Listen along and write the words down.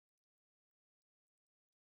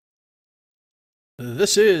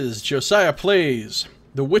This is Josiah Plays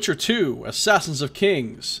The Witcher 2 Assassins of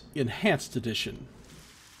Kings Enhanced Edition.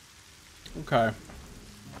 Okay.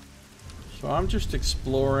 So I'm just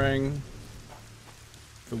exploring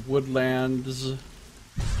the woodlands,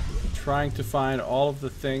 trying to find all of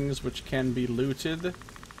the things which can be looted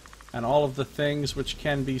and all of the things which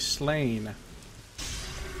can be slain.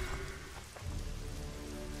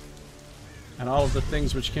 And all of the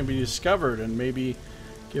things which can be discovered and maybe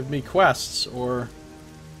give me quests or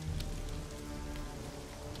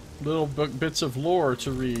little bits of lore to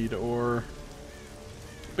read, or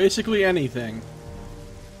basically anything.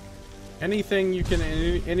 Anything you can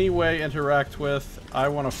in any way interact with, I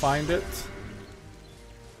want to find it.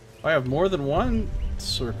 I have more than one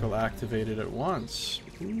circle activated at once.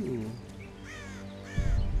 Ooh.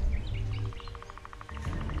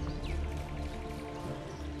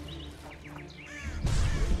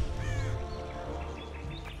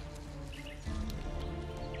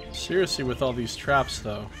 Seriously, with all these traps,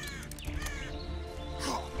 though.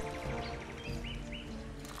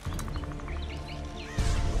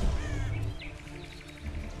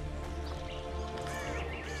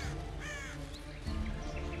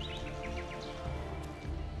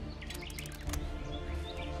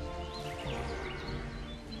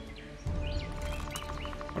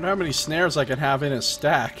 I wonder how many snares I can have in a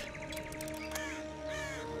stack.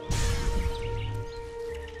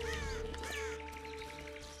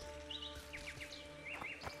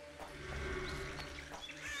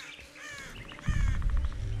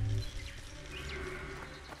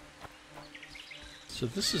 So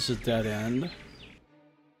this is a dead end.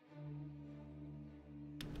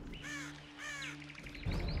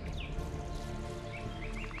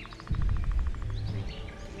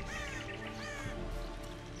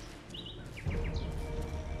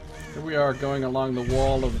 Here we are going along the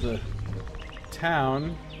wall of the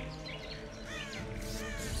town.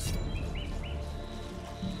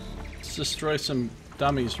 Let's destroy some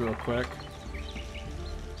dummies real quick.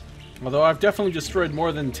 Although I've definitely destroyed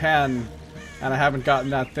more than 10. And I haven't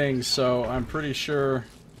gotten that thing, so I'm pretty sure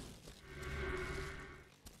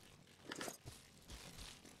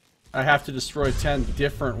I have to destroy 10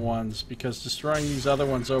 different ones, because destroying these other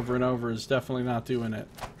ones over and over is definitely not doing it.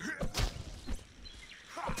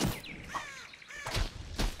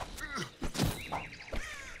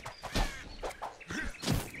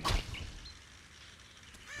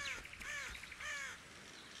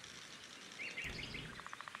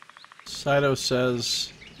 Saito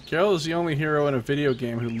says, Geralt is the only hero in a video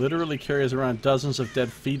game who literally carries around dozens of dead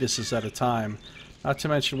fetuses at a time, not to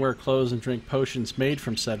mention wear clothes and drink potions made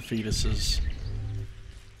from said fetuses.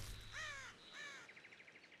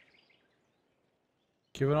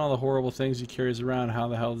 Given all the horrible things he carries around, how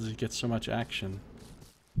the hell does he get so much action?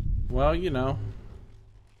 Well, you know.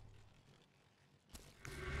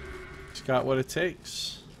 He's got what it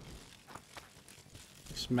takes.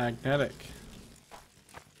 He's magnetic.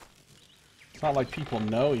 It's not like people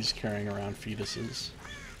know he's carrying around fetuses.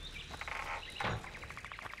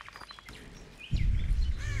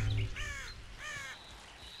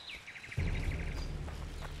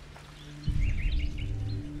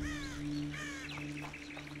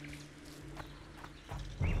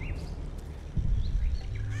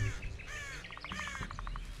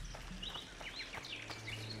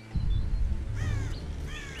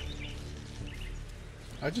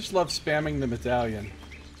 I just love spamming the medallion.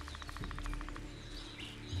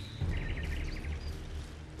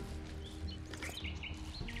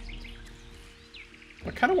 I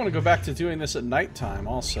kind of want to go back to doing this at nighttime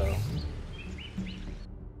also.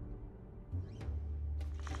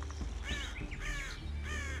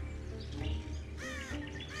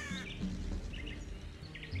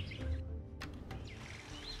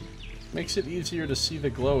 Makes it easier to see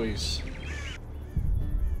the glowies.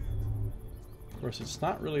 Of course, it's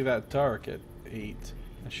not really that dark at 8.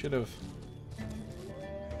 I should have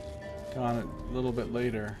gone a little bit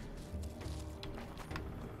later.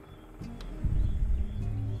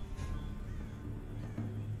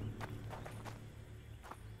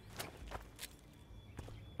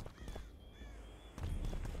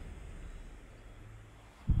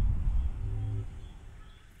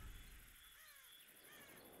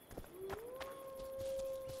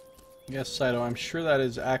 Yes, Saito, I'm sure that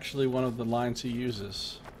is actually one of the lines he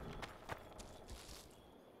uses.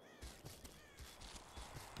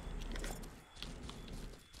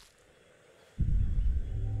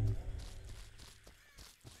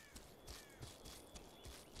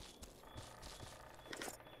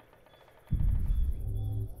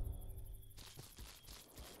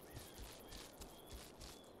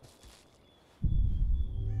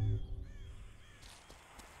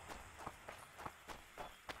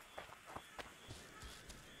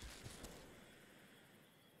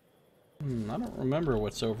 I don't remember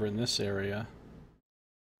what's over in this area.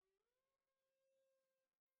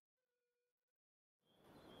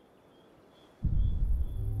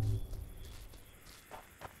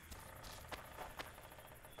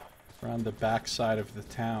 Around the back side of the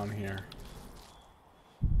town here.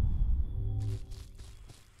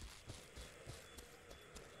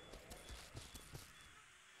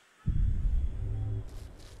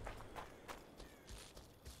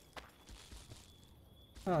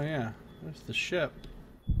 Oh yeah, there's the ship.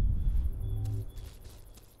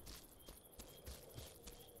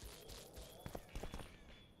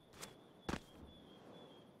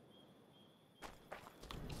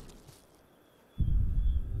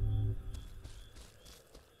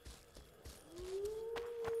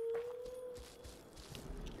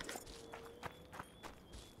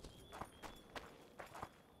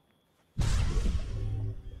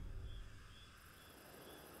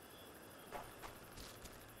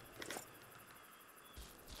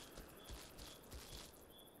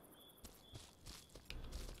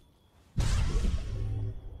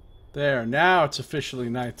 There, now it's officially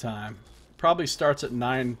nighttime. Probably starts at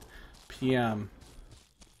 9 p.m.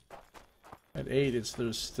 At 8,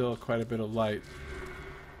 there's still quite a bit of light.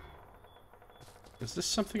 Is this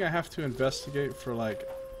something I have to investigate for, like,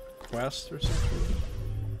 quest or something?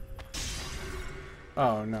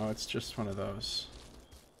 Oh, no, it's just one of those.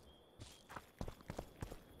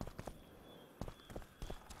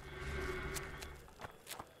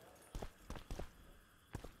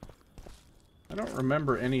 I don't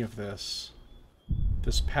remember any of this.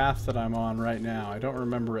 This path that I'm on right now, I don't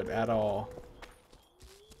remember it at all.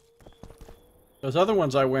 Those other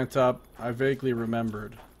ones I went up, I vaguely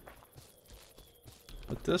remembered.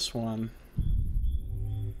 But this one,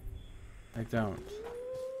 I don't.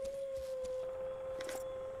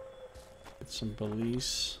 Get some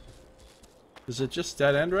police. Is it just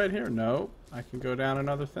dead end right here? No. I can go down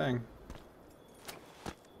another thing.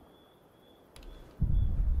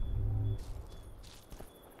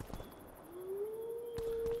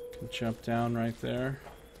 Jump down right there.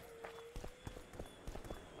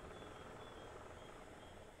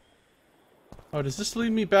 Oh, does this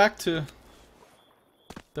lead me back to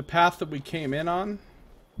the path that we came in on?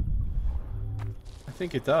 I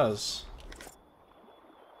think it does.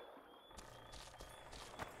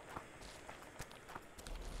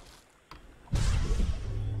 I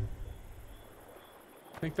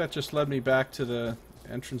think that just led me back to the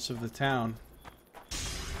entrance of the town.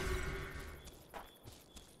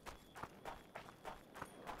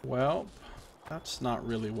 Well, that's not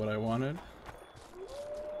really what I wanted.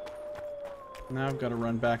 Now I've got to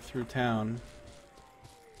run back through town.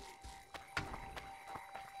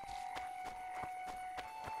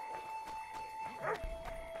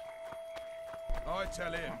 I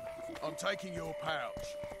tell him, I'm taking your pouch.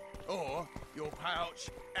 Or your pouch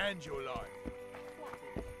and your life.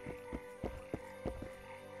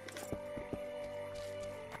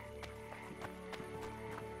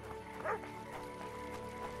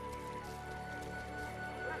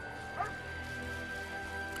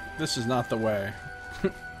 This is not the way.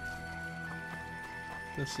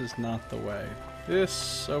 This is not the way.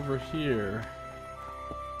 This over here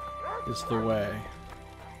is the way.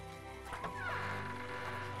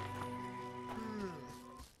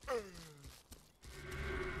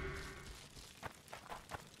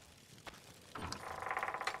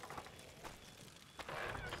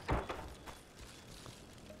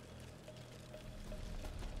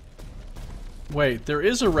 Wait, there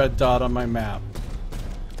is a red dot on my map.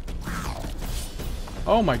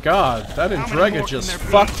 Oh my god, that Andrzej just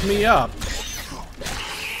fucked me up.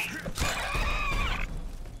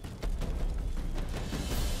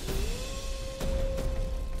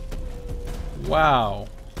 Wow.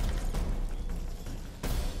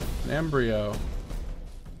 An embryo.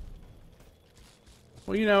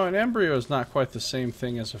 Well, you know, an embryo is not quite the same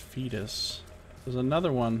thing as a fetus. There's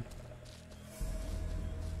another one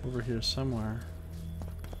over here somewhere.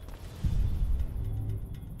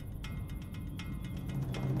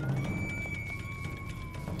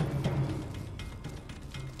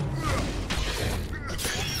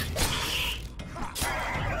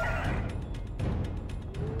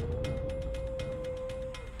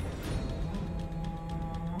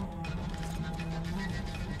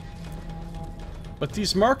 But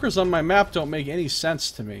these markers on my map don't make any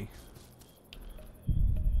sense to me.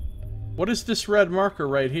 What is this red marker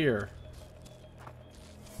right here?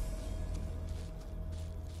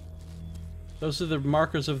 Those are the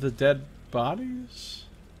markers of the dead bodies?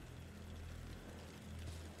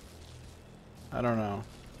 I don't know.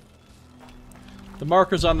 The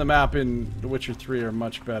markers on the map in The Witcher 3 are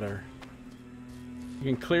much better. You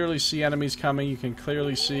can clearly see enemies coming. You can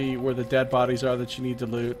clearly see where the dead bodies are that you need to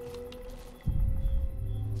loot.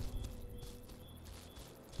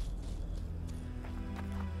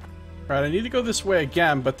 Alright, I need to go this way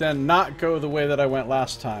again, but then not go the way that I went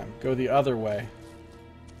last time. Go the other way.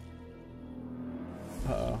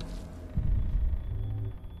 Uh-oh.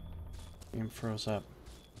 Game froze up.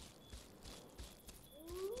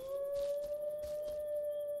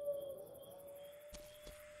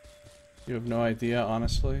 You have no idea,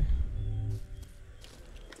 honestly.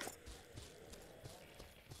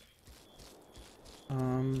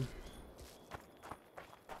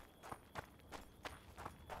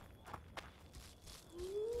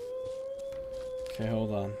 Okay,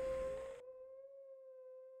 hold on.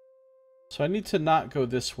 So I need to not go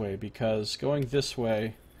this way, because going this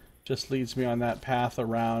way just leads me on that path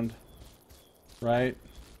around, right?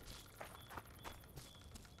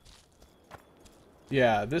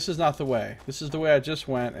 Yeah, this is not the way. This is the way I just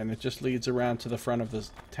went, and it just leads around to the front of the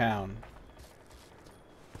town.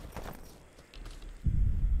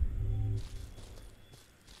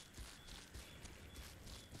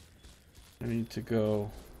 I need to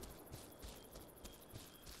go...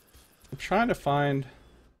 I'm trying to find...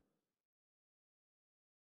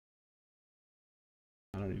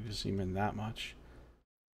 I don't need to zoom in that much.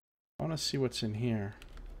 I want to see what's in here.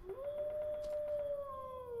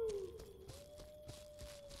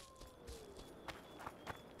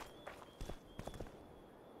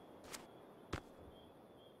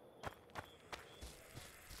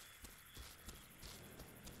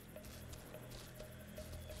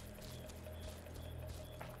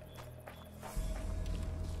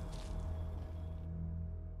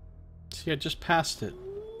 See, I just passed it.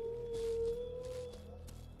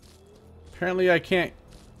 Apparently I can't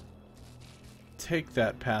take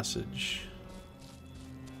that passage.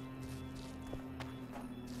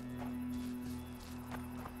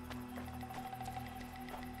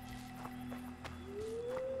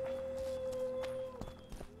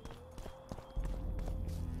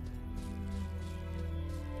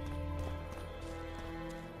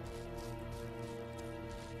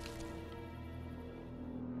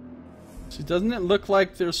 See, doesn't it look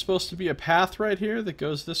like there's supposed to be a path right here that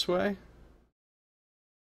goes this way?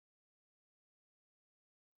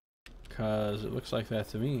 Because it looks like that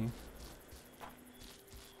to me.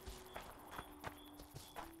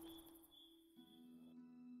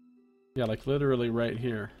 Yeah, like literally right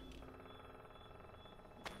here.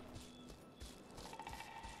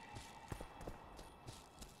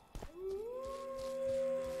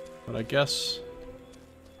 But I guess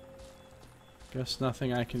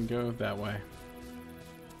nothing I can go that way.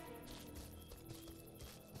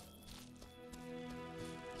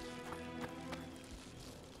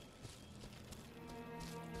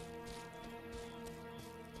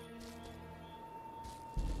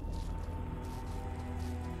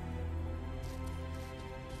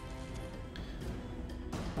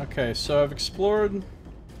 Okay, so I've explored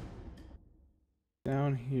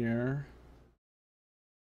down here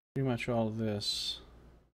pretty much all of this.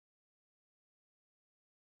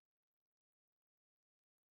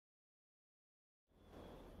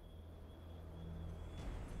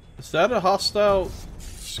 Is that a hostile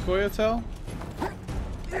Scoia'tael?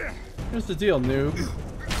 Here's the deal, noob.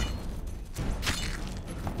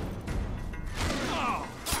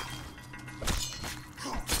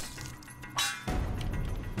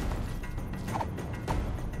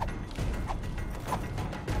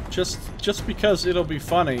 Just because it'll be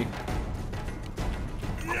funny,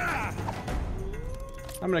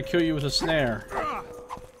 I'm gonna kill you with a snare.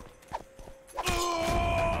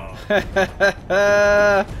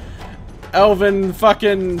 Elven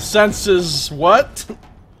fucking senses, what?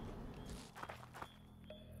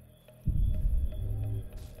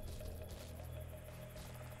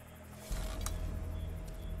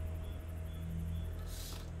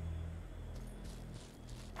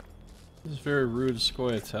 This is very rude,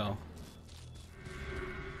 Scoia'tael.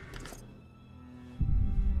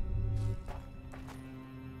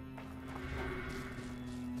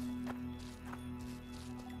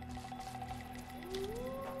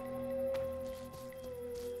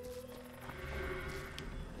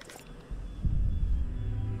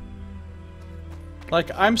 Like,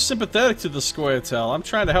 I'm sympathetic to the Scoia'tael. I'm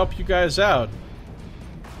trying to help you guys out.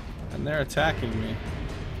 And they're attacking me.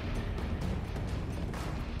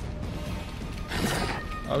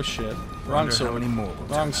 Oh shit. Wrong sword.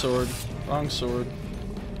 Wrong sword. Wrong sword.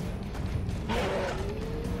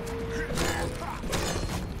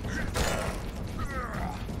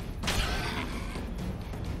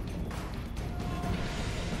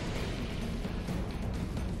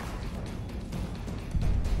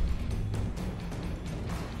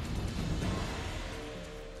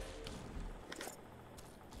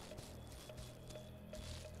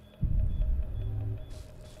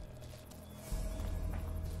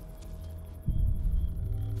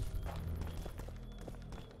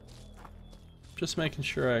 Just making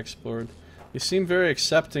sure I explored. They seem very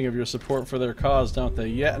accepting of your support for their cause, don't they?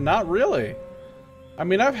 Yeah, not really. I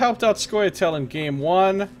mean, I've helped out Scoia'tael in Game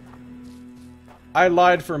 1. I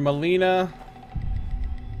lied for Melina.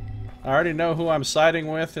 I already know who I'm siding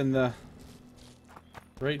with in the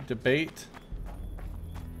great debate.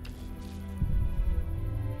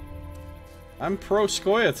 I'm pro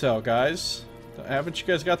Scoia'tael, guys. Haven't you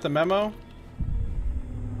guys got the memo?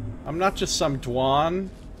 I'm not just some Dwan.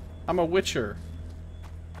 I'm a Witcher.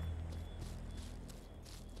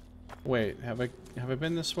 Wait, have I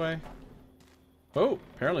been this way? Oh,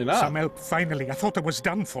 apparently not. Some help, finally. I thought I was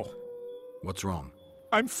done for. What's wrong?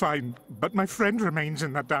 I'm fine, but my friend remains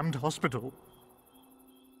in that damned hospital.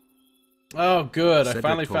 Oh, good. I Cedric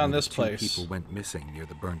finally told found me this two place. people went missing near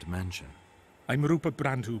the burnt mansion. I'm Rupert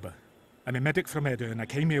Brandhuber. I'm a medic from Ede, and I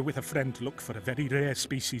came here with a friend to look for a very rare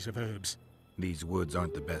species of herbs. These woods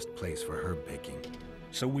aren't the best place for herb picking.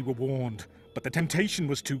 So we were warned, but the temptation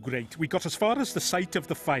was too great. We got as far as the site of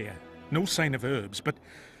the fire. No sign of herbs, but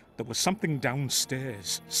there was something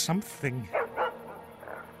downstairs. Something.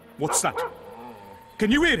 What's that?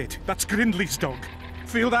 Can you hear it? That's Grindley's dog.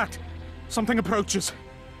 Feel that? Something approaches.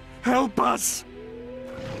 Help us!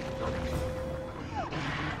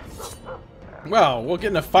 Well, we'll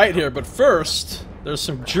get in a fight here, but first, there's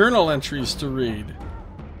some journal entries to read.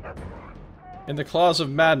 In the Claws of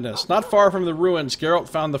Madness, not far from the ruins, Geralt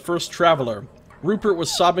found the first traveler. Rupert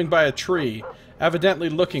was sobbing by a tree, evidently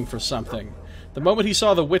looking for something. The moment he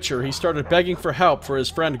saw the Witcher, he started begging for help for his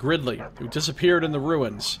friend Gridley, who disappeared in the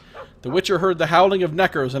ruins. The Witcher heard the howling of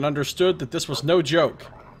neckers and understood that this was no joke.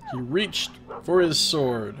 He reached for his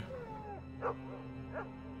sword.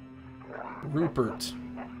 Rupert.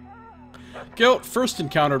 Geralt first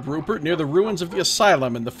encountered Rupert near the ruins of the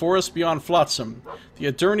asylum in the forest beyond Flotsam.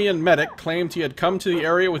 The Adernian medic claimed he had come to the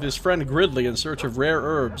area with his friend Gridley in search of rare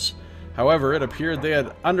herbs. However, it appeared they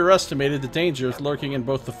had underestimated the dangers lurking in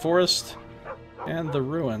both the forest and the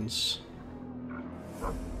ruins.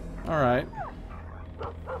 Alright.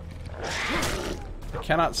 I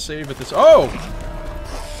cannot save at this. Oh!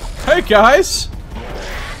 Hey, guys!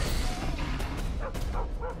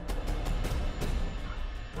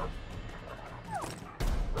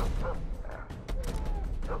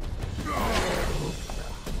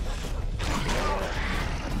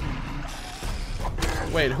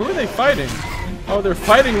 Wait, who are they fighting? Oh, they're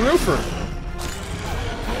fighting Rupert.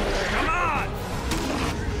 Come on!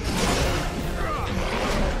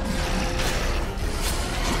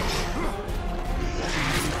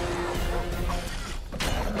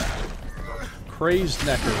 Crazed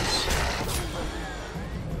neckers.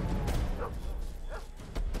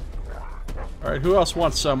 Alright, who else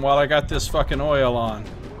wants some while I got this fucking oil on?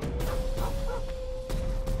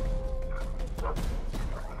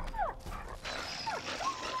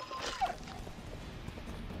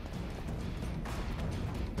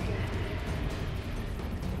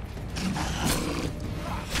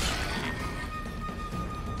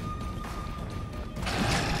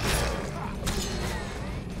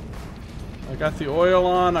 Got the oil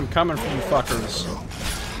on, I'm coming for you fuckers.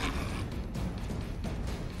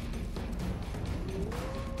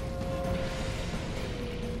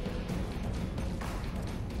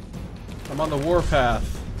 I'm on the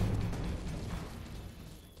warpath.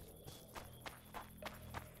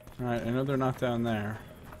 Alright, I know they're not down there.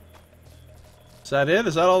 Is that it?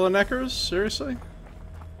 Is that all the neckers? Seriously?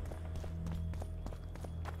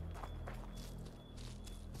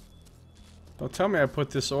 Don't tell me I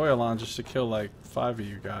put this oil on just to kill like 5 of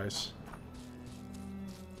you guys.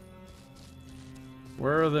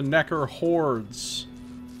 Where are the necker hordes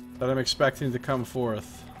that I'm expecting to come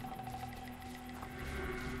forth?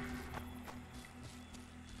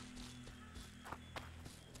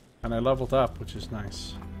 And I leveled up, which is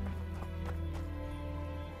nice.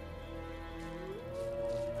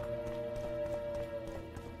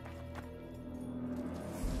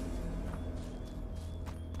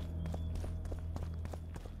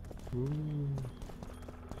 Ooh.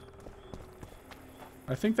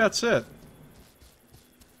 I think that's it.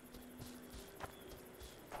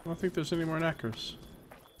 I don't think there's any more neckers.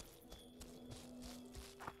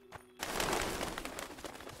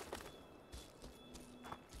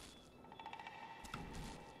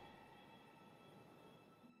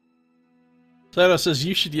 Zeto says,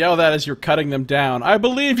 you should yell that as you're cutting them down. I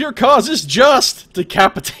believe your cause is just!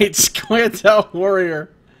 Decapitate Squantel Warrior.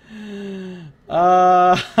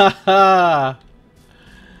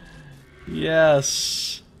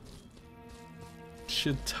 Yes.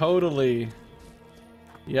 Should totally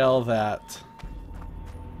yell that.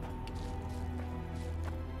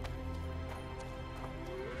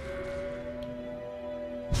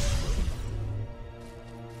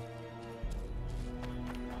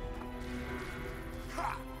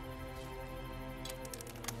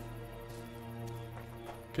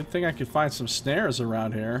 Good thing I could find some snares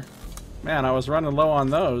around here. Man, I was running low on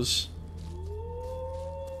those.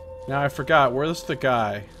 Now I forgot. Where's the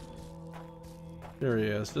guy? There he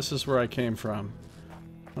is. This is where I came from.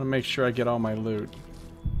 I want to make sure I get all my loot.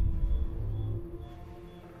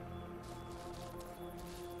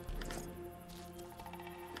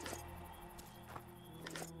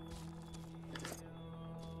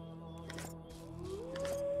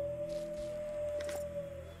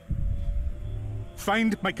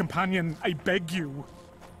 Find my companion, I beg you.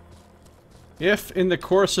 If, in the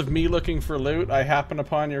course of me looking for loot, I happen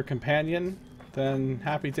upon your companion, then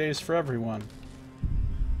happy days for everyone.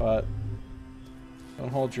 But don't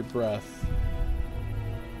hold your breath.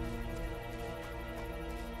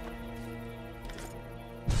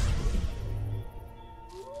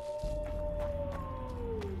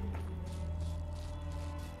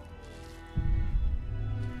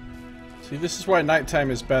 See, this is why nighttime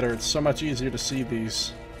is better. It's so much easier to see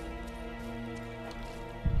these.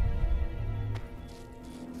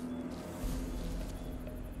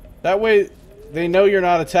 That way, they know you're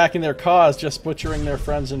not attacking their cause, just butchering their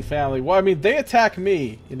friends and family. Well, I mean, they attack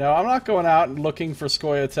me. You know, I'm not going out and looking for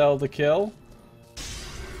Scoia'tael to kill.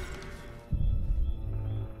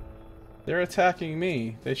 They're attacking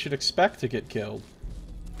me. They should expect to get killed.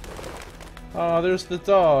 Oh, there's the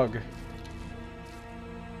dog.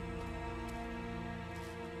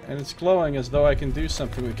 And it's glowing as though I can do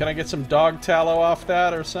something with it. Can I get some dog tallow off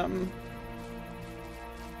that or something?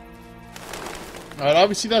 Alright,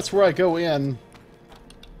 obviously that's where I go in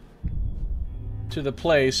to the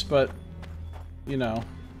place, but, you know,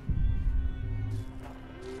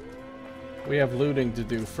 we have looting to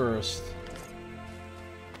do first.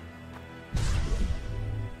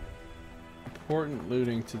 Important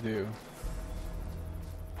looting to do.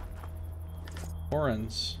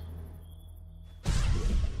 Orans.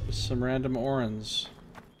 Just some random orans.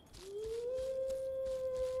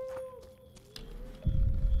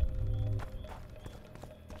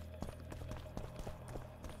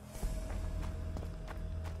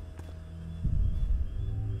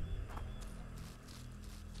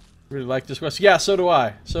 Really like this quest. Yeah, so do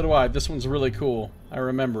I. So do I. This one's really cool. I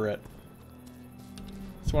remember it.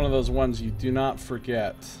 It's one of those ones you do not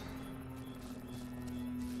forget.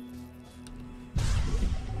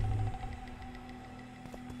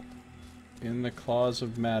 In the Claws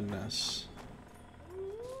of Madness.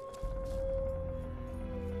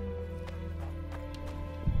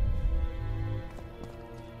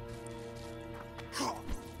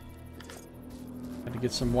 Had to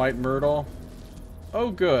get some white myrtle. Oh,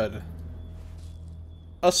 good.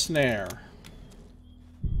 A snare.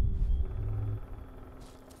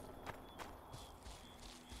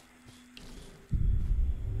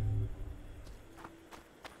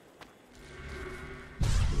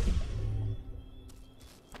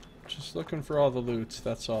 Just looking for all the loots,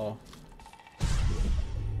 that's all.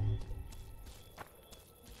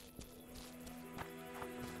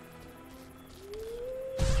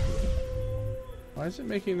 Why is it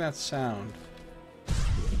making that sound?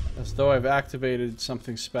 As though I've activated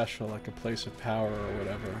something special, like a place of power or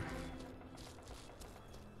whatever.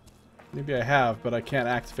 Maybe I have, but I can't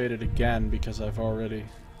activate it again because I've already...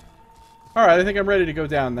 Alright, I think I'm ready to go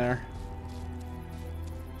down there.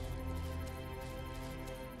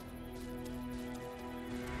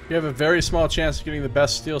 You have a very small chance of getting the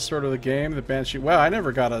best steel sword of the game, the Banshee. Wow, I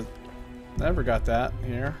never got that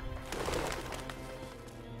here.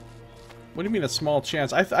 What do you mean a small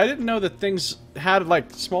chance? I didn't know that things had,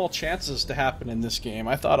 like, small chances to happen in this game.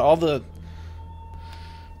 I thought all the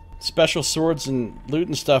special swords and loot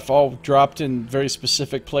and stuff all dropped in very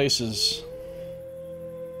specific places.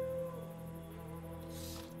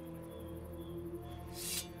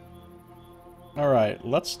 Alright,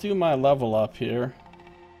 let's do my level up here.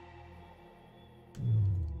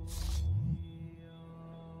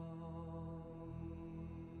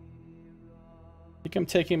 I think I'm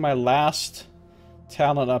taking my last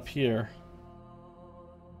talent up here.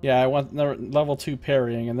 Yeah, I want level 2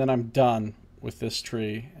 parrying, and then I'm done with this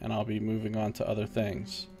tree, and I'll be moving on to other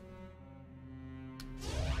things.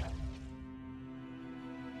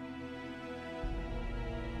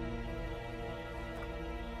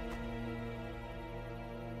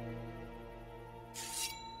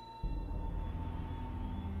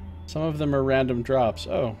 Some of them are random drops.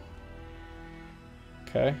 Oh.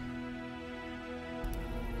 Okay.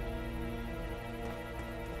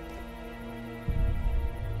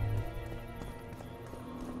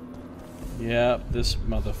 Yep, this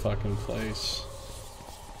motherfucking place.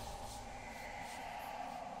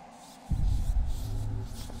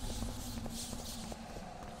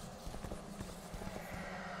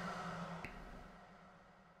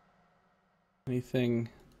 Anything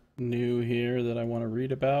new here that I want to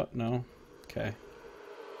read about? No? Okay.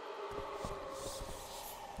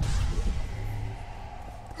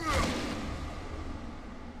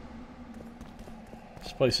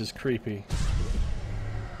 This place is creepy.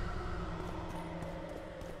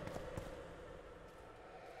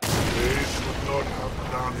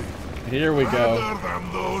 Here we go. Better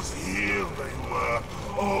than those here they were.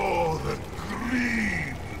 Oh, the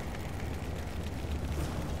greed!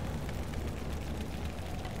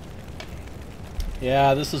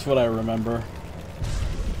 Yeah, this is what I remember.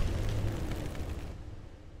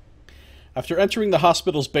 After entering the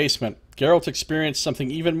hospital's basement, Geralt experienced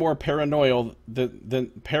something even more paranormal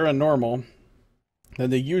than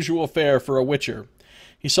the usual fare for a witcher.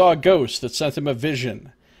 He saw a ghost that sent him a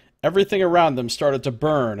vision. Everything around them started to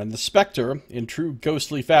burn, and the specter, in true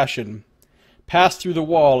ghostly fashion, passed through the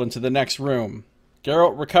wall into the next room.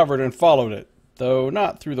 Geralt recovered and followed it, though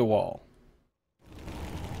not through the wall.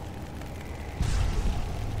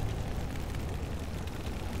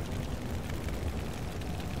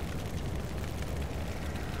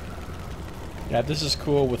 Yeah, this is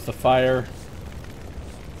cool with the fire.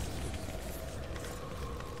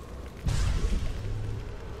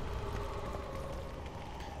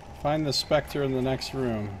 Find the specter in the next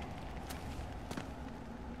room.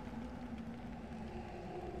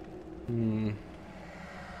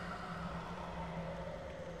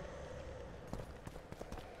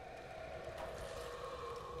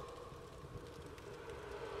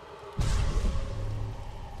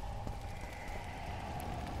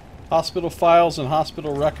 Hospital files and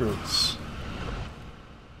hospital records.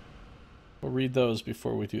 We'll read those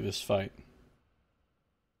before we do this fight.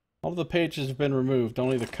 All of the pages have been removed,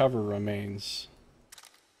 only the cover remains.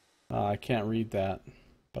 I can't read that,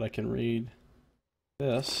 but I can read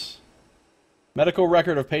this. Medical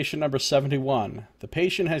record of patient number 71. The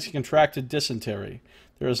patient has contracted dysentery.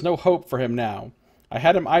 There is no hope for him now. I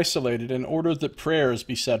had him isolated and ordered that prayers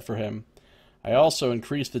be said for him. I also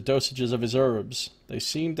increased the dosages of his herbs. They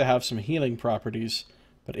seem to have some healing properties,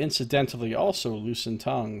 but incidentally also loosen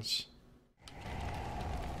tongues.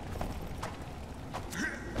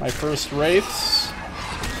 My first wraiths.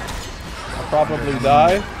 I'll probably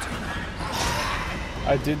die.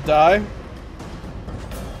 I did die.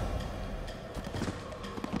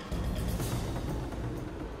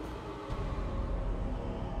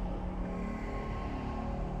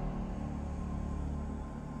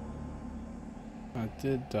 I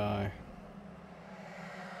did die.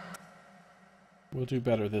 We'll do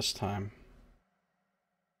better this time.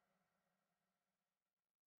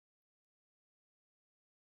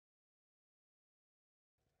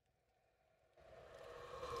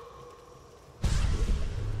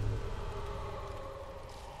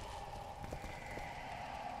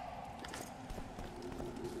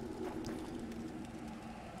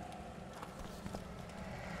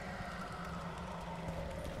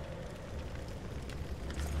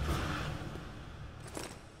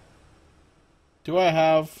 Do I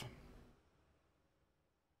have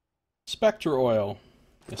Spectre oil?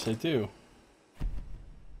 Yes, I do.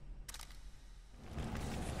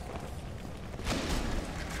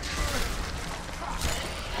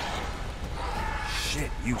 Shit,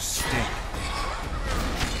 you stink.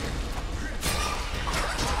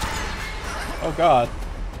 Oh god.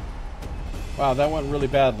 Wow, that went really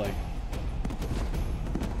badly.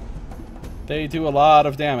 They do a lot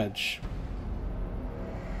of damage.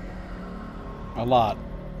 A lot.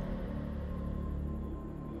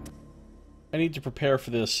 I need to prepare for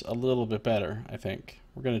this a little bit better, I think.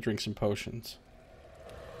 We're going to drink some potions.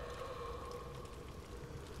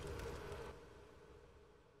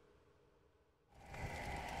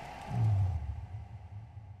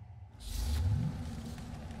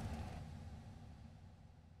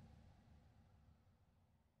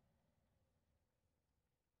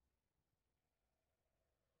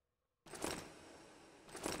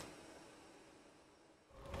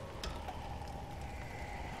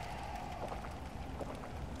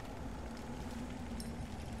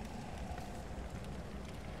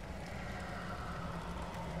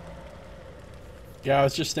 Yeah, I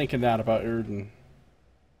was just thinking that about Aard.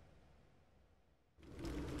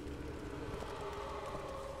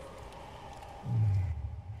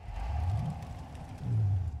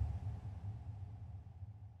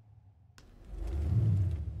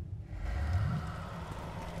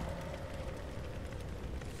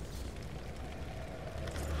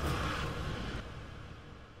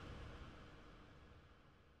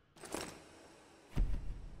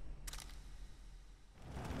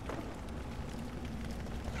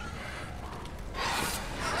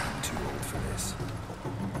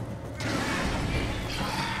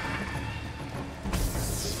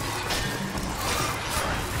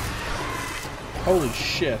 Holy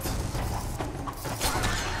shit.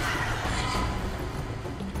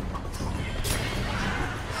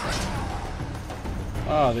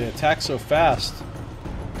 Oh, they attack so fast.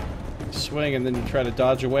 You swing and then you try to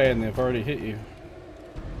dodge away and they've already hit you.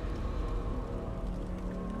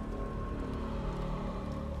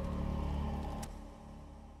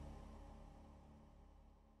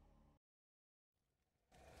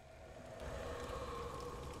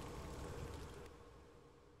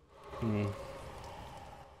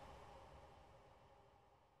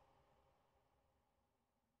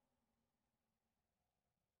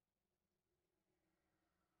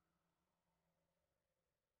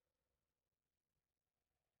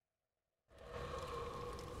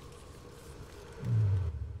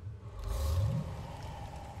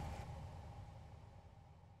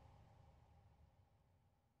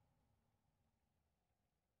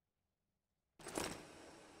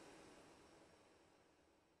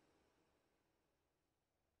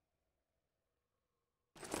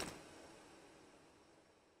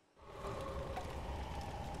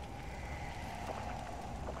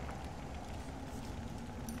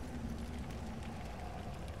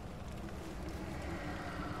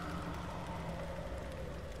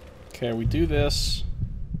 Okay, we do this.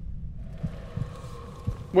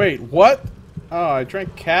 Wait, what? Oh, I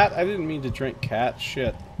drank cat? I didn't mean to drink cat.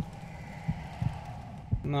 Shit.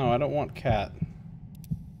 No, I don't want cat.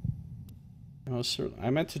 No, sir. I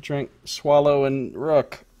meant to drink swallow and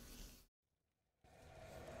rook.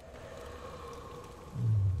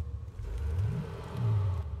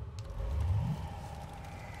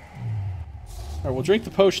 Alright, we'll drink the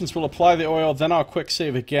potions, we'll apply the oil, then I'll quick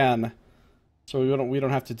save again. So we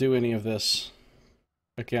don't have to do any of this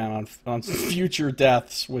again on future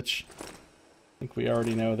deaths, which I think we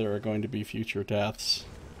already know there are going to be future deaths.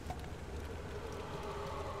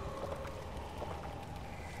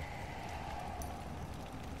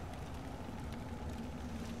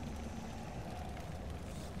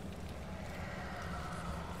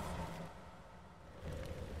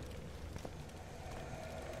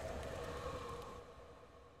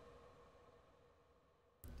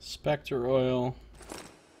 Spectre oil.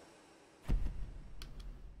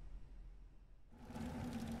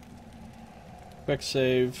 Quick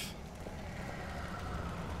save.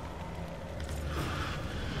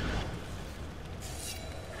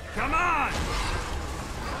 Come on!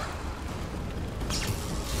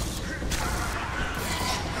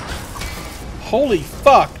 Holy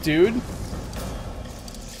fuck, dude!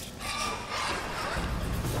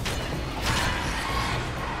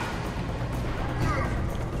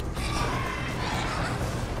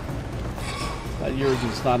 That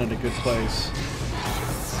Uriden's not in a good place.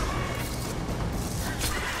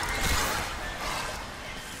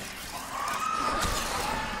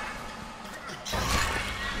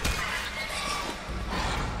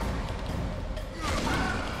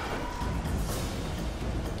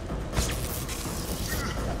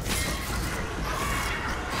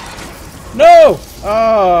 No!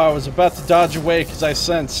 Oh, I was about to dodge away because I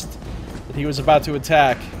sensed that he was about to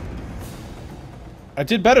attack. I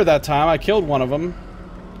did better that time. I killed one of them.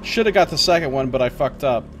 Should have got the second one, but I fucked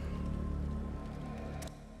up.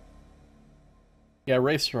 Yeah,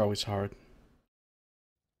 wraiths are always hard.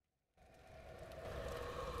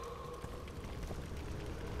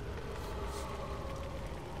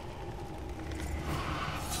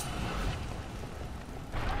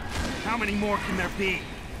 How many more can there be?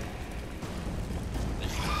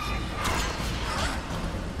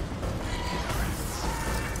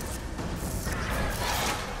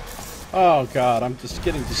 Oh god, I'm just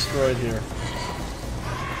getting destroyed here.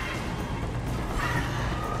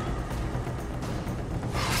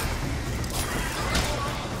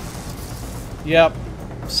 Yep,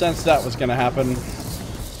 sensed that was gonna happen.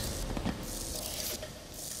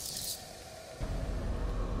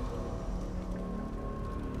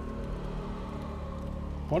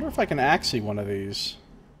 I wonder if I can Axii one of these.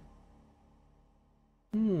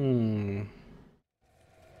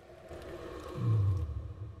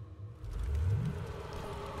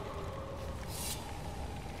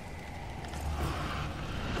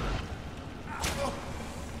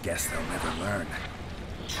 Guess they'll never learn.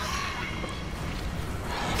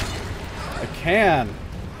 I can.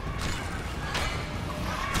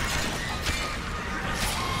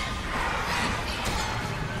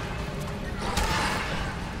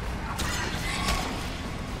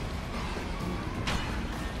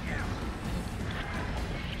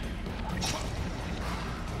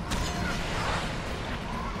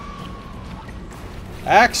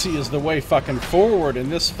 Axii is the way fucking forward in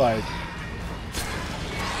this fight.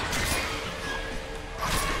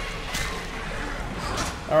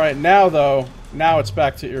 Alright, now though, now it's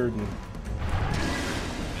back to Aard.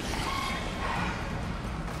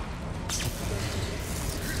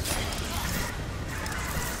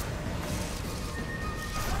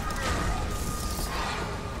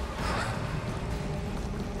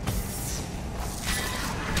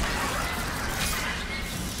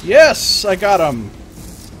 Yes! I got him!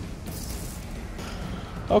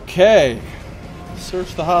 Okay.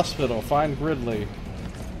 Search the hospital. Find Gridley.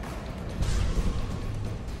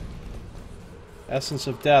 Essence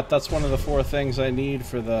of Death. That's one of the 4 things I need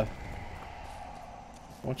for the...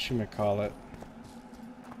 whatchamacallit.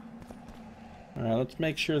 Alright, let's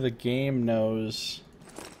make sure the game knows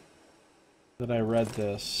that I read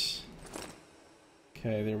this.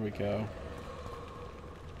 Okay, there we go.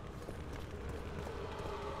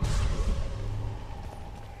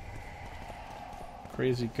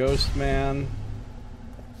 Crazy Ghost Man.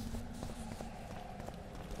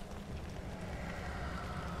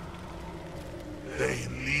 They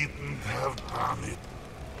needn't have done it.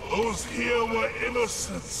 Those here were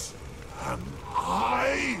innocents. And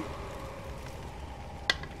I...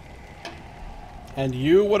 And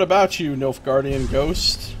you? What about you, Nilfgaardian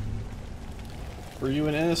Ghost? Were you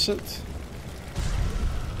an innocent?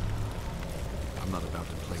 I'm not about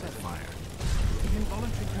to play with fire.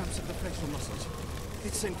 Involuntary cramps of the facial muscles.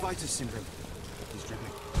 It's St. Vitus syndrome. He's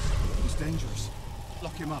dribbling. He's dangerous.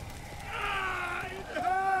 Lock him up.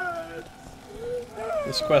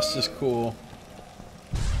 This quest is cool.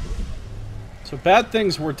 So bad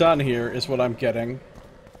things were done here, is what I'm getting.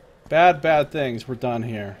 Bad things were done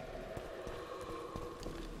here.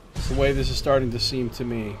 It's the way this is starting to seem to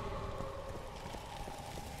me.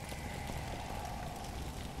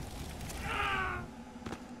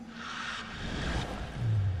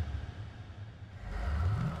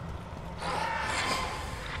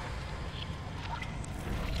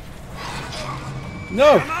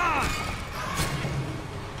 No!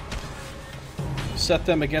 Set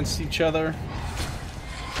them against each other.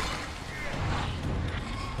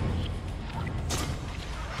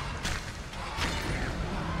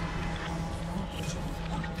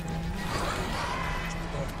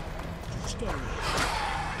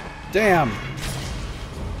 Damn!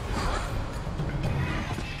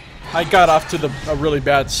 I got off to a really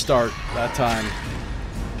bad start that time.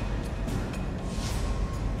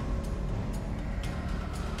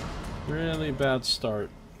 Really bad start.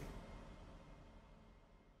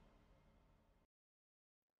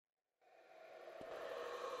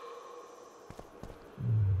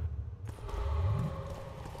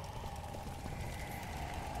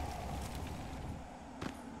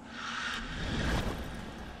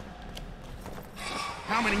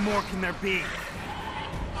 How many more can there be?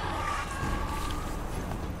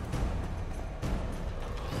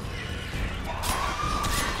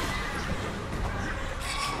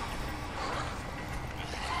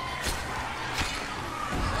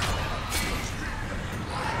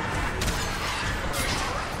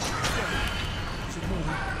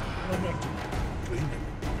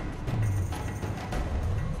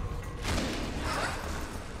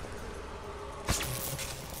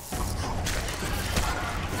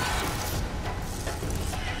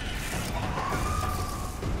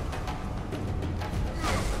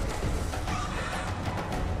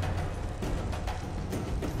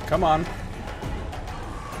 Come on.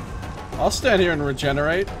 I'll stand here and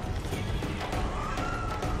regenerate.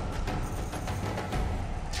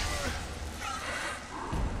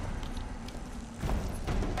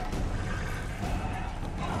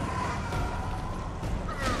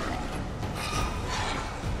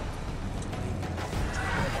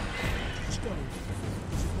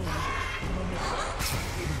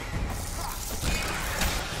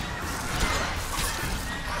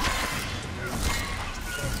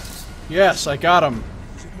 Yes, I got him.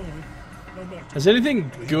 Has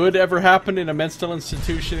anything good ever happened in a mental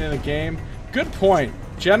institution in a game? Good point.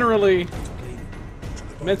 Generally,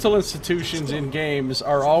 mental institutions in games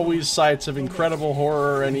are always sites of incredible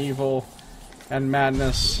horror and evil and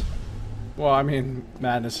madness. Well, I mean,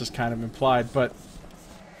 madness is kind of implied, but...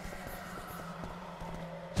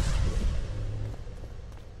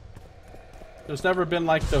 there's never been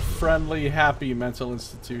like the friendly, happy mental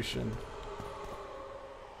institution.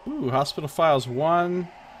 Ooh, Hospital Files 1,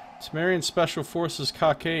 Temerian Special Forces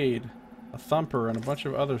Cockade, a thumper, and a bunch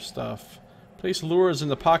of other stuff. Place lures in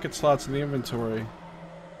the pocket slots in the inventory.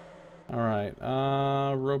 Alright,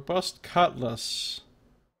 Robust Cutlass.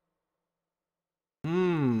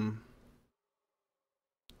 This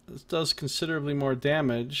does considerably more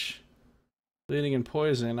damage. Bleeding and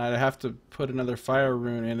poison. I'd have to put another fire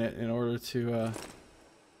rune in it in order to,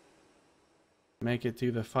 make it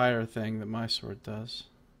do the fire thing that my sword does.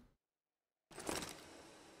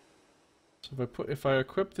 So if I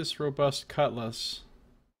equip this robust cutlass,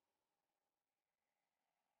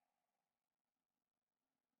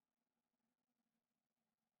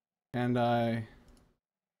 and I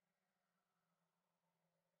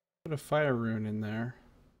put a fire rune in there,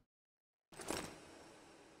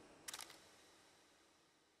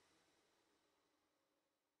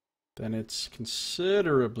 then it's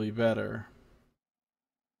considerably better.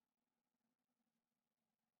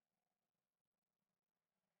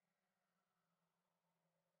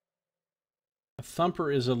 A thumper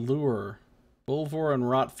is a lure. Bulvor and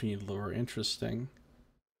Rotfiend lure. Interesting.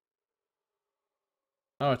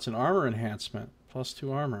 Oh, it's an armor enhancement.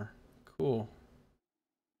 +2 armor. Cool.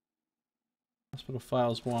 Hospital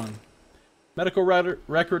Files 1. Medical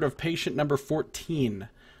record of patient number 14.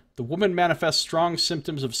 The woman manifests strong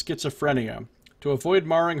symptoms of schizophrenia. To avoid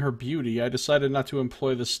marring her beauty, I decided not to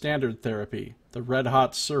employ the standard therapy, the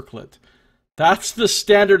red-hot circlet. That's the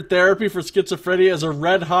standard therapy for schizophrenia, is a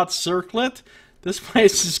red-hot circlet? This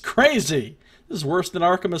place is crazy. This is worse than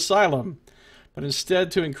Arkham Asylum. But instead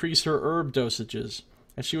to increase her herb dosages.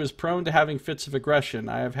 As she was prone to having fits of aggression,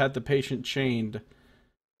 I have had the patient chained.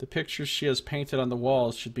 The pictures she has painted on the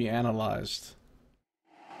walls should be analyzed.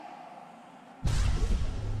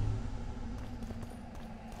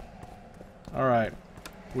 Alright.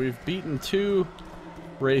 We've beaten 2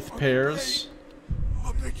 wraith pairs.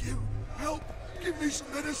 I beg you, help! Give me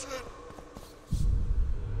some medicine!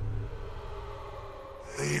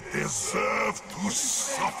 They deserve to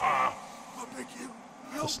suffer. I beg you,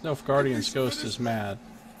 The help! Snowf Guardian's ghost is mad.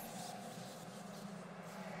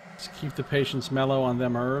 Let's keep the patients mellow on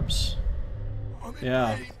them herbs. I'm in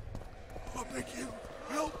Yeah. pain. I beg you,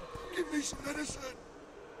 help! Give me some medicine!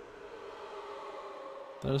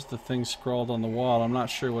 There's the thing scrawled on the wall. I'm not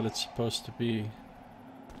sure what it's supposed to be.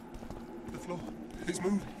 The floor. It's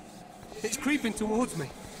moving. It's creeping towards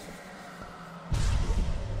me.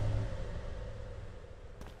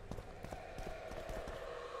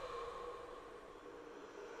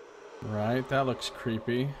 Right, that looks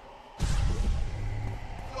creepy.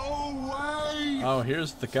 Go away! Oh,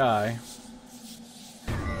 here's the guy.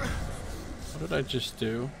 What did I just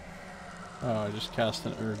do? Oh, I just cast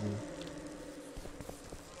an Erden.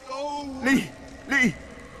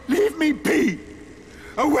 Leave me be!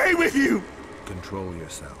 Away with you! Control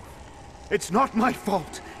yourself. It's not my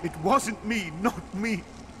fault. It wasn't me, not me.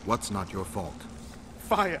 What's not your fault?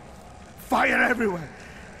 Fire. Fire everywhere.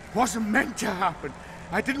 It wasn't meant to happen.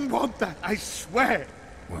 I didn't want that, I swear.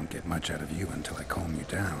 Won't get much out of you until I calm you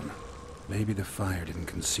down. Maybe the fire didn't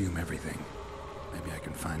consume everything. Maybe I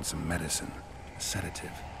can find some medicine. A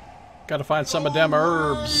sedative. Gotta find some of them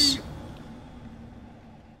herbs.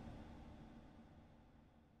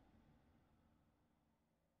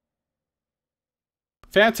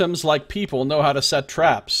 Phantoms, like people, know how to set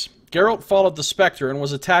traps. Geralt followed the specter and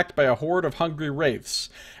was attacked by a horde of hungry wraiths.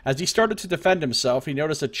 As he started to defend himself, he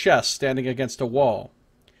noticed a chest standing against a wall.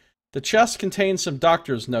 The chest contained some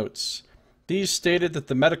doctor's notes. These stated that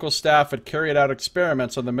the medical staff had carried out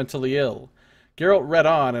experiments on the mentally ill. Geralt read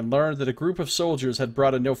on and learned that a group of soldiers had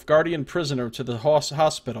brought a Nilfgaardian prisoner to the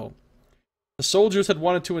hospital. The soldiers had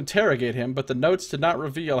wanted to interrogate him, but the notes did not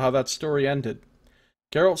reveal how that story ended.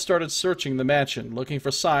 Geralt started searching the mansion, looking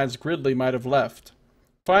for signs Gridley might have left.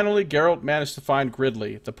 Finally, Geralt managed to find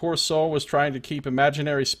Gridley. The poor soul was trying to keep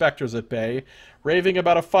imaginary specters at bay, raving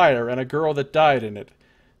about a fire and a girl that died in it.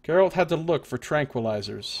 Geralt had to look for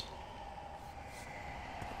tranquilizers.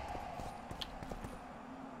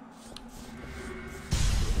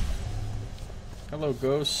 Hello,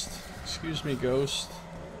 Ghost. Excuse me, Ghost.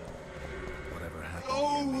 Whatever happened Go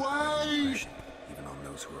to you made quite an away! impression, even on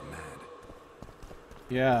those who are mad.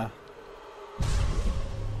 Yeah.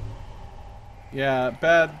 Yeah,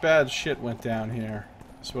 bad shit went down here.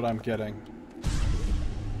 That's what I'm getting.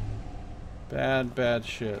 Bad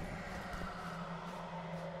shit.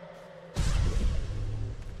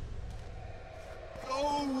 Go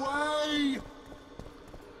away!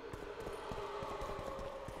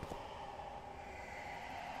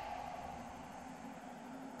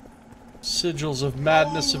 Sigils of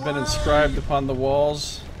madness have been inscribed upon the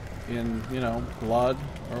walls in, you know, blood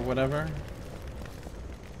or whatever.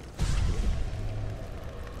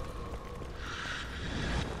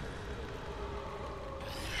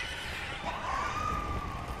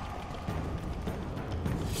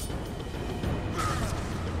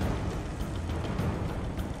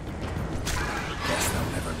 Guess they'll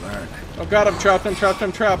never learn. Oh god, I'm trapped, I'm trapped,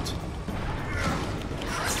 I'm trapped.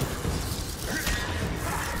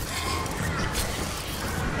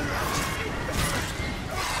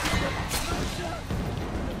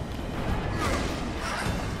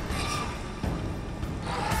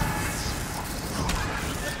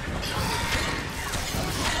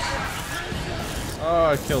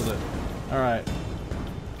 I killed it. Alright.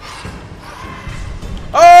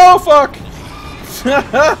 Oh, fuck!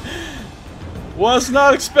 Was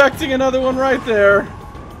not expecting another one right there.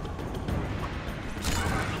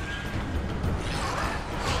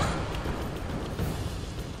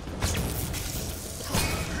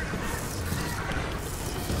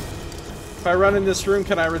 If I run in this room,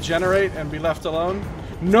 can I regenerate and be left alone?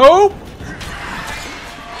 Nope!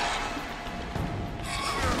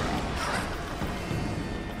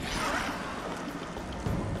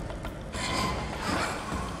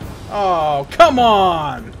 Oh, come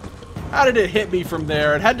on! How did it hit me from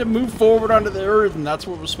there? It had to move forward onto the earth, and that's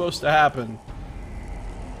what was supposed to happen.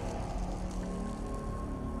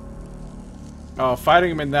 Oh, fighting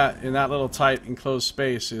him in that little tight enclosed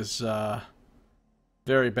space is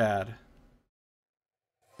very bad.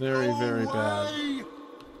 Very, very bad.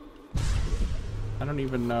 I don't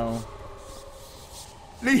even know.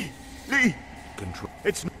 Lee! Control.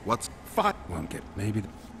 It's What's fine. won't get maybe.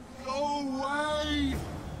 Go away!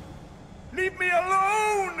 Leave me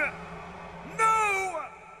alone! No!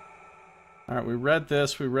 Alright, we read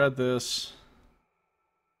this, we read this.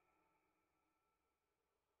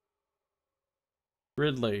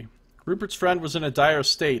 Ridley. Rupert's friend was in a dire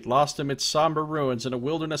state, lost amidst somber ruins in a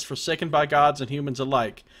wilderness forsaken by gods and humans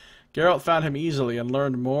alike. Geralt found him easily and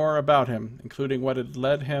learned more about him, including what had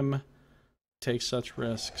led him to take such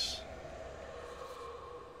risks.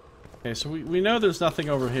 Okay, so we know there's nothing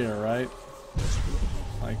over here, right?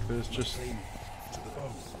 Like, there's just... To the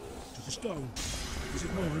bone, to the stone. Is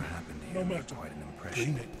it mine? No matter. Quite an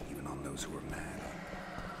impression, even on those who are mad.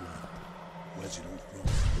 Where's it all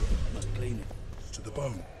from? Must clean it. To the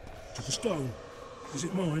bone, to the stone. Is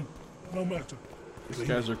it mine? No matter. These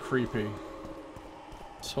guys are creepy.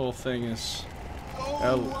 This whole thing is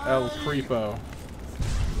El Creepo.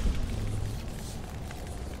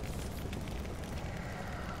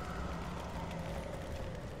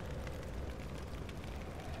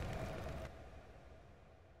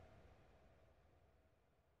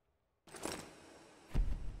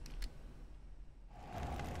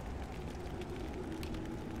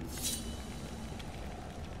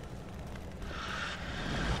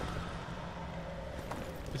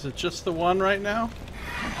 Is it just the one right now?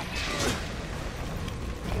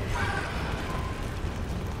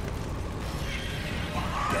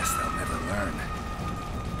 Guess they'll never learn.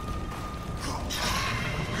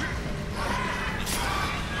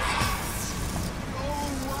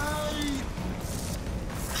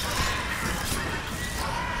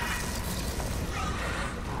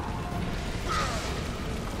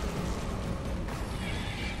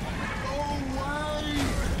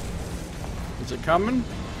 Is it coming?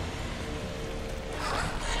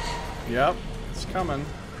 Yep, it's coming.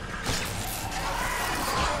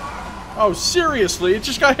 Oh, seriously? It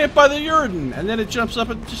just got hit by the Yrden, and then it jumps up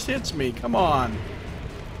and just hits me. Come on.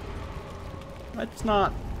 That's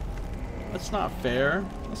not fair.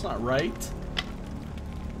 That's not right.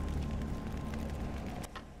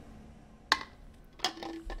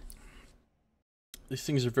 These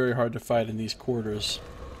things are very hard to fight in these quarters.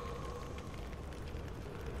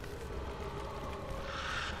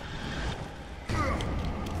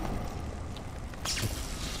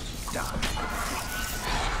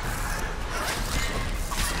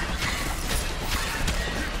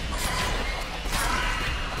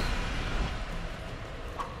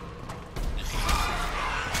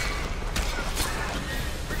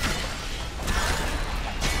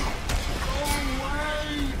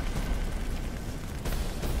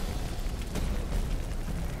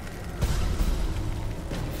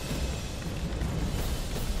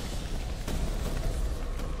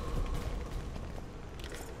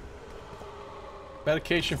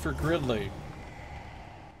 Medication for Gridley.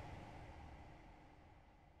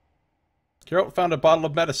 Geralt found a bottle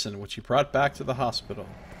of medicine, which he brought back to the hospital.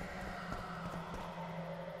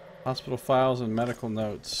 Hospital files and medical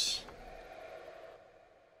notes.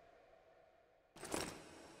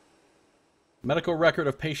 Medical record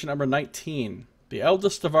of patient number 19. The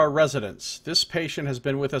eldest of our residents. This patient has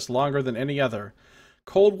been with us longer than any other.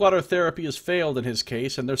 Cold water therapy has failed in his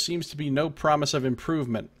case, and there seems to be no promise of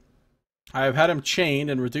improvement. I have had him chained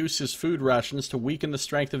and reduce his food rations to weaken the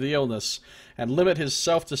strength of the illness and limit his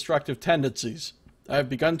self-destructive tendencies. I have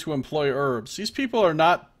begun to employ herbs. These people are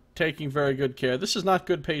not taking very good care. This is not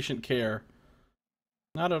good patient care.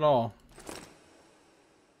 Not at all.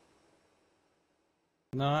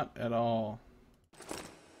 Not at all.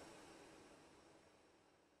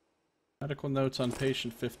 Medical notes on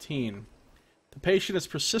patient 15. The patient is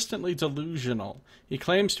persistently delusional. He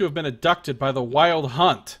claims to have been abducted by the Wild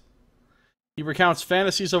Hunt. He recounts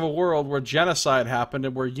fantasies of a world where genocide happened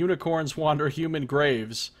and where unicorns wander human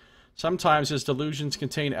graves. Sometimes his delusions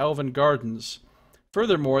contain elven gardens.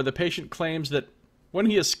 Furthermore, the patient claims that when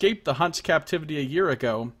he escaped the Hunt's captivity a year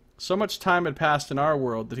ago, so much time had passed in our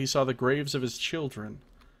world that he saw the graves of his children.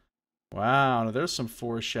 Wow, now there's some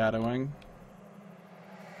foreshadowing.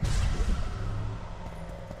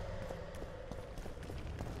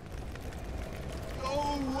 Go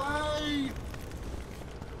away!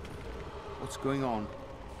 What's going on?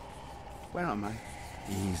 Where am I?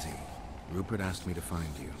 Easy. Rupert asked me to find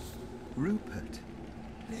you. Rupert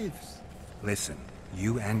lives. Listen,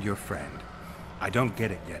 you and your friend. I don't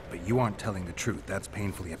get it yet, but you aren't telling the truth. That's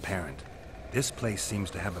painfully apparent. This place seems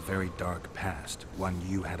to have a very dark past, one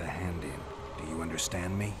you had a hand in. Do you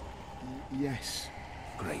understand me? Yes.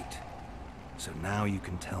 Great. So now you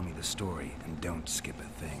can tell me the story and don't skip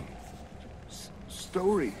a thing.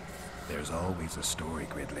 Story? There's always a story,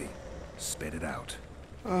 Gridley. Spit it out.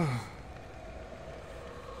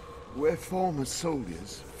 We're former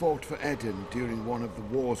soldiers, fought for Eden during one of the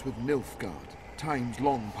wars with Nilfgaard, times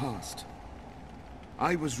long past.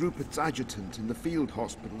 I was Rupert's adjutant in the field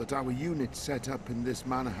hospital that our unit set up in this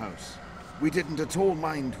manor house. We didn't at all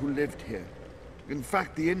mind who lived here. In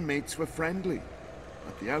fact, the inmates were friendly.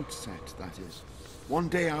 At the outset, that is. One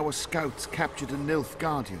day our scouts captured a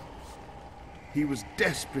Nilfgaardian. He was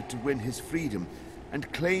desperate to win his freedom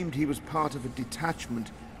and claimed he was part of a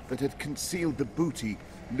detachment that had concealed the booty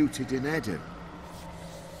looted in Eden.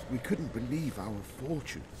 We couldn't believe our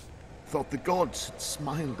fortune. Thought the gods had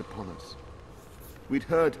smiled upon us. We'd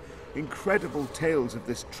heard incredible tales of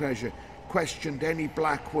this treasure, questioned any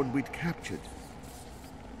black one we'd captured.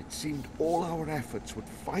 It seemed all our efforts would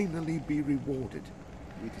finally be rewarded.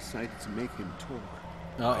 We decided to make him talk.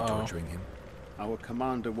 By torturing him? Our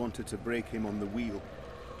commander wanted to break him on the wheel,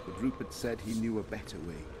 but Rupert said he knew a better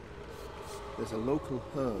way. There's a local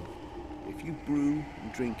herb. If you brew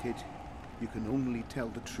and drink it, you can only tell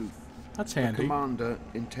the truth. That's handy. The commander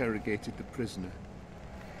interrogated the prisoner,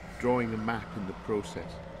 drawing a map in the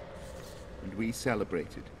process, and we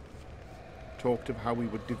celebrated. Talked of how we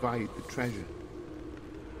would divide the treasure,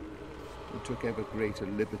 and took ever greater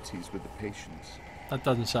liberties with the patients. That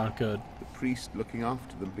doesn't sound good. The priest looking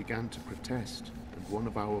after them began to protest, and one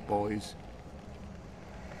of our boys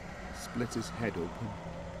split his head open.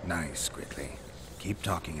 Nice, Gridley. Keep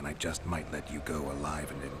talking and I just might let you go alive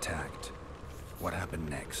and intact. What happened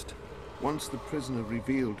next? Once the prisoner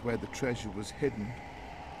revealed where the treasure was hidden,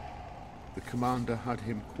 the commander had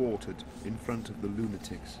him quartered in front of the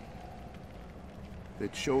lunatics.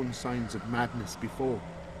 They'd shown signs of madness before.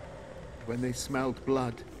 When they smelled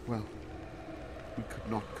blood, well, we could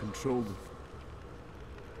not control them.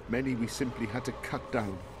 Many we simply had to cut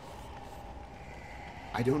down.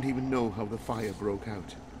 I don't even know how the fire broke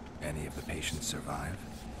out. Any of the patients survive?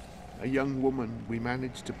 A young woman we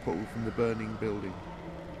managed to pull from the burning building.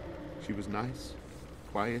 She was nice,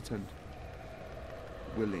 quiet, and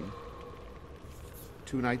willing.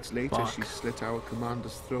 2 nights later, she slit our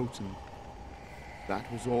commander's throat, and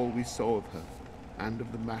that was all we saw of her, and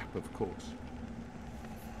of the map, of course.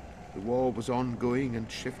 The war was ongoing,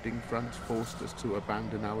 and shifting fronts forced us to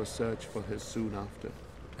abandon our search for her soon after.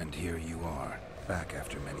 And here you are, back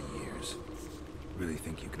after many years. Really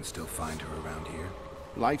think you can still find her around here?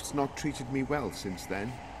 Life's not treated me well since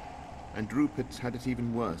then, and Rupert's had it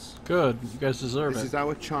even worse. Good, you guys deserve This it. is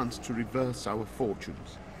our chance to reverse our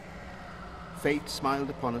fortunes. Fate smiled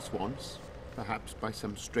upon us once. Perhaps by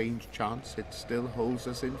some strange chance it still holds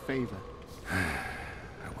us in favor.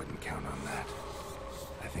 I wouldn't count on that.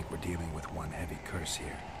 I think we're dealing with one heavy curse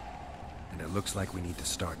here. And it looks like we need to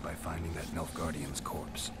start by finding that Nilfgaardian's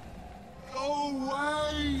corpse. Go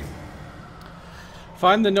away!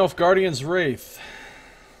 Find the Nilfgaardian's wraith.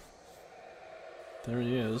 There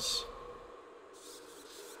he is.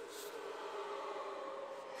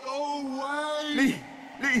 Go away!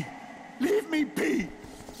 Leave me be!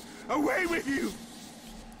 Away with you!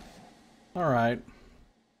 Alright.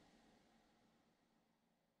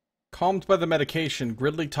 Calmed by the medication,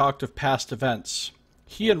 Gridley talked of past events.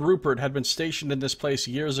 He and Rupert had been stationed in this place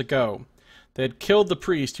years ago. They had killed the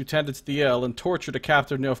priest who tended to the ill and tortured a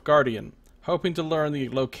captive Nilfgaardian, hoping to learn the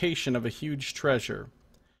location of a huge treasure.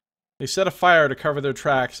 They set a fire to cover their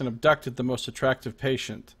tracks and abducted the most attractive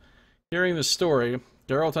patient. Hearing the story,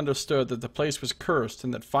 Geralt understood that the place was cursed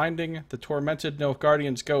and that finding the tormented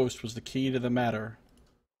Nilfgaardian's ghost was the key to the matter.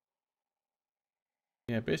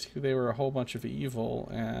 Yeah, basically they were a whole bunch of evil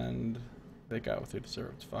and they got what they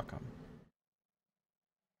deserved. Fuck them.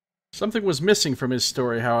 Something was missing from his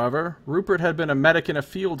story, however. Rupert had been a medic in a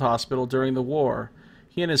field hospital during the war.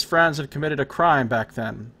 He and his friends had committed a crime back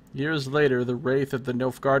then. Years later, the wraith of the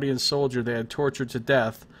Nilfgaardian soldier they had tortured to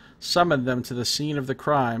death summoned them to the scene of the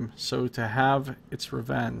crime, so to have its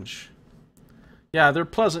revenge. Yeah, they're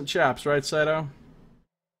pleasant chaps, right, Saito?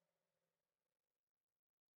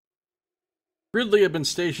 Ridley had been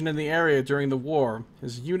stationed in the area during the war.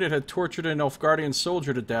 His unit had tortured a Nilfgaardian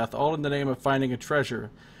soldier to death, all in the name of finding a treasure.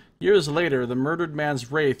 Years later, the murdered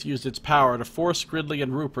man's wraith used its power to force Gridley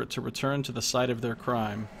and Rupert to return to the site of their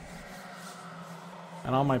crime.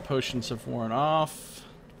 And all my potions have worn off.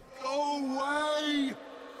 Go away!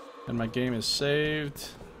 And my game is saved.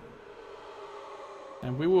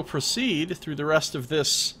 And we will proceed through the rest of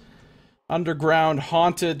this underground,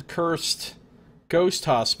 haunted, cursed ghost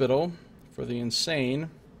hospital for the insane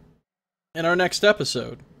in our next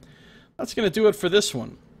episode. That's going to do it for this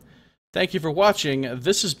one. Thank you for watching.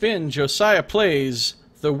 This has been Josiah Plays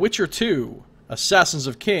The Witcher 2: Assassins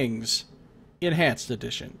of Kings Enhanced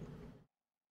Edition.